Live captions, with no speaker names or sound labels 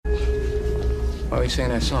Why were you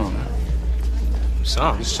singing that song?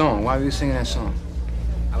 Song? The song. Why were you singing that song?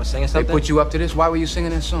 I was singing something? They put you up to this? Why were you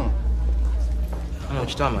singing that song? I don't know what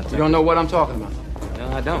you're talking about. You don't know what I'm talking about? No,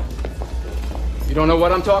 I don't. You don't know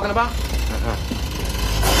what I'm talking about?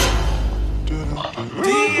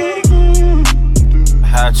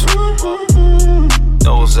 Had to.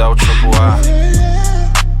 Those L triple I.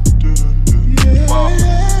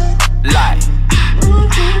 Lie.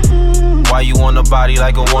 Why you on the body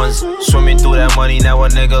like a onesie? Swimming through that money, now a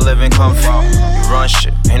nigga living comfy. You run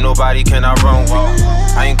shit, ain't nobody can I run with.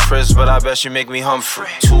 I ain't Chris, but I bet she make me Humphrey.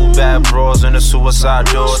 Two bad bros in the suicide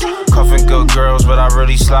doors. Cuffing good girls, but I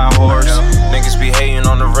really slide horse. Niggas be hating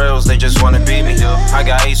on the rails, they just wanna beat me. I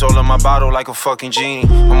got ace all in my bottle like a fucking genie.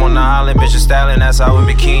 I'm on the island, bitches styling, that's out in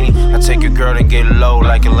bikini. I take your girl and get low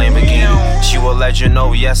like a Lamborghini. She will let you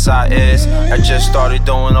know, yes I is. I just started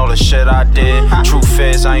doing all the shit I did. Truth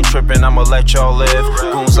is, I ain't tripping, I'ma let y'all live.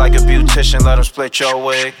 Goons like a beautician, let them split your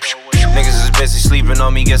wig. Niggas is busy sleeping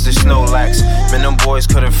on me, guess they Snorlax. Man, them boys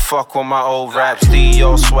couldn't fuck with my old raps.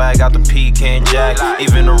 D.O. swag, got the pecan jack.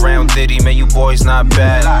 Even around Diddy, man, you boys not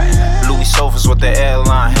bad. Louis sofas with the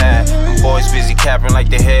airline hat. Them boys busy capping like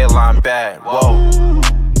the hairline bad. Whoa.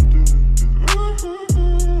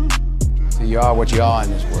 So you are what you are in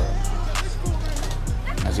this world.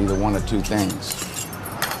 That's either one or two things.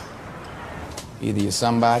 Either you're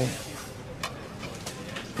somebody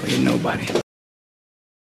or you're nobody.